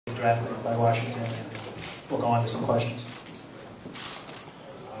drafted by Washington. We'll go on to some questions.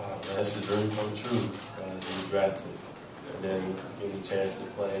 That's a dream come true. To be drafted, and then getting a chance to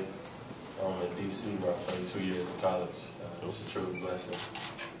play in D.C. where I played 2 years in college. It was a true blessing.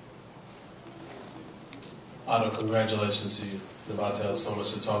 Otto, congratulations to you. You're about to have so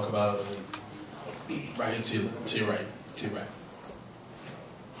much to talk about. Right here to your right. To your right.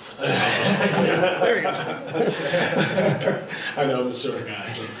 There you go. I know I'm a short guy.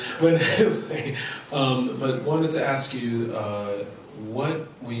 So. But wanted to ask you, what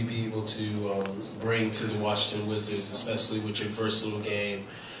will you be able to bring to the Washington Wizards, especially with your versatile game?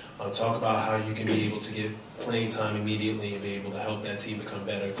 Talk about how you can be able to get playing time immediately and be able to help that team become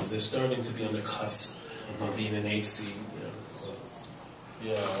better, because they're starting to be on the cusp of being an 8th seed. You know, so.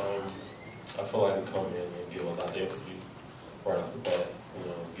 Yeah, I feel like we come in and give a lot of energy right off the bat.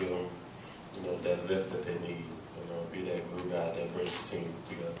 Give them, that lift that they need. Be that glue guy that brings the team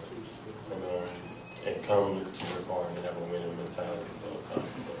together. And come to work hard and have a winning mentality all the time.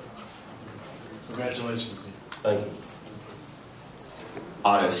 Congratulations. Thank you.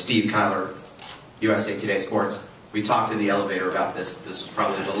 Otto, Steve Kyler, USA Today Sports. We talked in the elevator about this. This was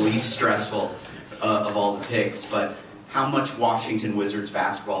probably the least stressful of all the picks, but how much Washington Wizards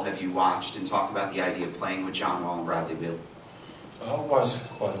basketball have you watched, and talk about the idea of playing with John Wall and Bradley Beal? I watched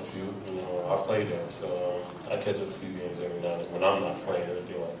quite a few. I play there, so I catch a few games every now and then when I'm not playing or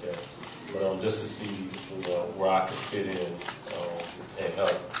anything like that. But just to see where I could fit in and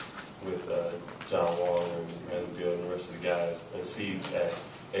help with John Wall and Bill and the rest of the guys, and see that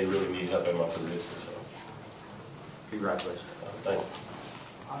they really need help at my position. So, congratulations. Thank you.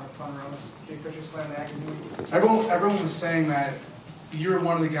 Fun Rose, Big Picture Slam magazine. Everyone was saying that you're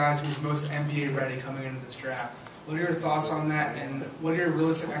one of the guys who's most NBA ready coming into this draft. What are your thoughts on that, and what are your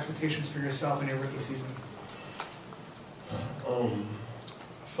realistic expectations for yourself in your rookie season? I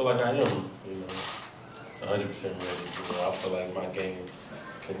feel like I am, 100% ready. I feel like my game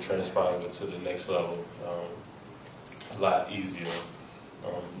can transpire to the next level a lot easier.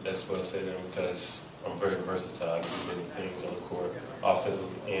 That's what I say to them, because I'm very versatile. I can do many things on the court,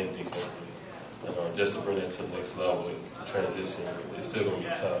 offensively and defensively. Just to bring that to the next level, the transition is still going to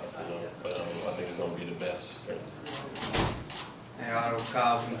be tough, but I think it's going to be the best. Hey, Otto,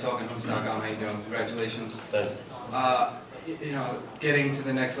 Kyle from Talking.com. How you doing? Congratulations. Thank you. Getting to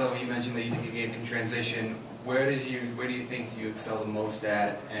the next level, you mentioned that you think your game can transition. Where do you think you excel the most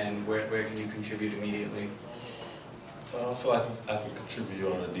at, and where can you contribute immediately? I feel like I can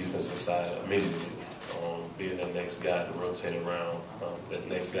contribute on the defensive side immediately. Being the next guy to rotate around, the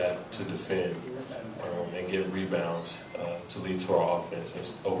next guy to defend, and get rebounds to lead to our offense and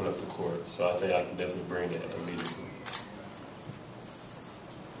open up the court. So I think I can definitely bring that immediately.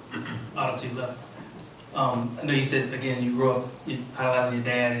 Otto, to your left. I know you said, again, you grew up highlighting your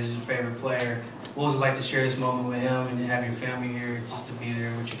dad as your favorite player. What was it like to share this moment with him and have your family here just to be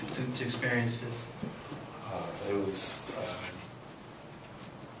there with you to experience this?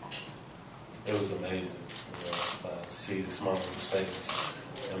 It was amazing, to see the smile on his face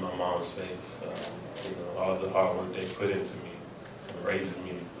and my mom's face. All the hard work they put into me and raising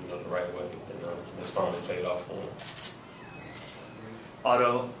me, the right way. It's finally paid off for them.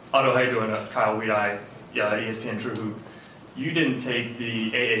 Otto, how you doing? Kyle Weed-Eye, ESPN True Hoop. You didn't take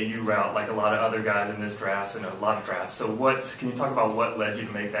the AAU route like a lot of other guys in this draft and a lot of drafts. So can you talk about what led you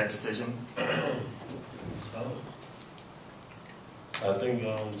to make that decision? I think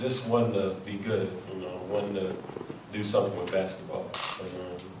just wanting to be good, wanting to do something with basketball.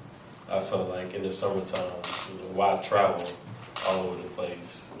 I felt like in the summertime, why travel all over the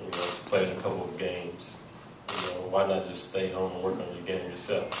place, to play in a couple of games? Why not just stay home and work on your game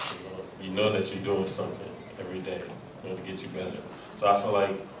yourself? You know that you're doing something every day, to get you better. So I feel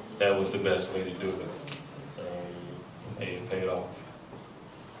like that was the best way to do it. It paid off.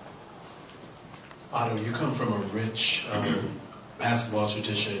 Otto, you come from a rich basketball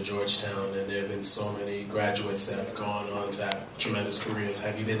tradition at Georgetown, and there have been so many graduates that have gone on to have tremendous careers.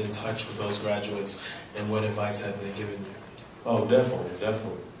 Have you been in touch with those graduates, and what advice have they given you? Oh, definitely.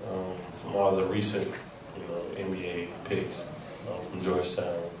 From all the recent, NBA picks from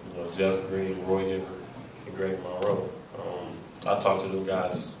Georgetown, Jeff Green, Roy Hibbert, and Greg Monroe. I talked to them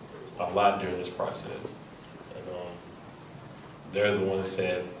guys a lot during this process, and they're the ones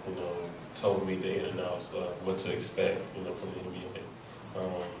that told me the in and outs of what to expect, from the NBA,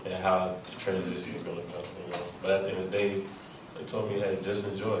 and how the transition is going to go. But at the end of the day, they told me, hey, just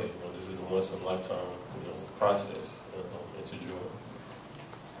enjoy it. This is a once in a lifetime, process. It's a joy.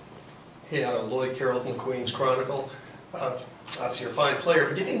 Hey, Lloyd Carroll from Queens Chronicle. Obviously, you're a fine player,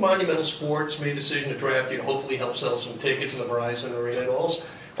 but do you think Monumental Sports made a decision to draft you to hopefully help sell some tickets in the Verizon Arena? And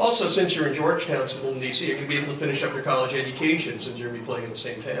Also, since you're in Georgetown, still in D.C., you're going to be able to finish up your college education since you're going to be playing in the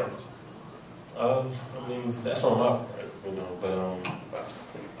same town. I mean, that's on my part, you know, but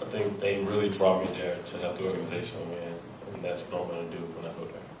I think they really brought me there to help the organization win, and that's what I'm going to do when I go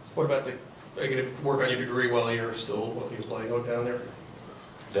there. What about are you going to work on your degree while you're playing down there?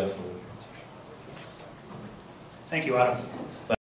 Definitely. Thank you, Otto.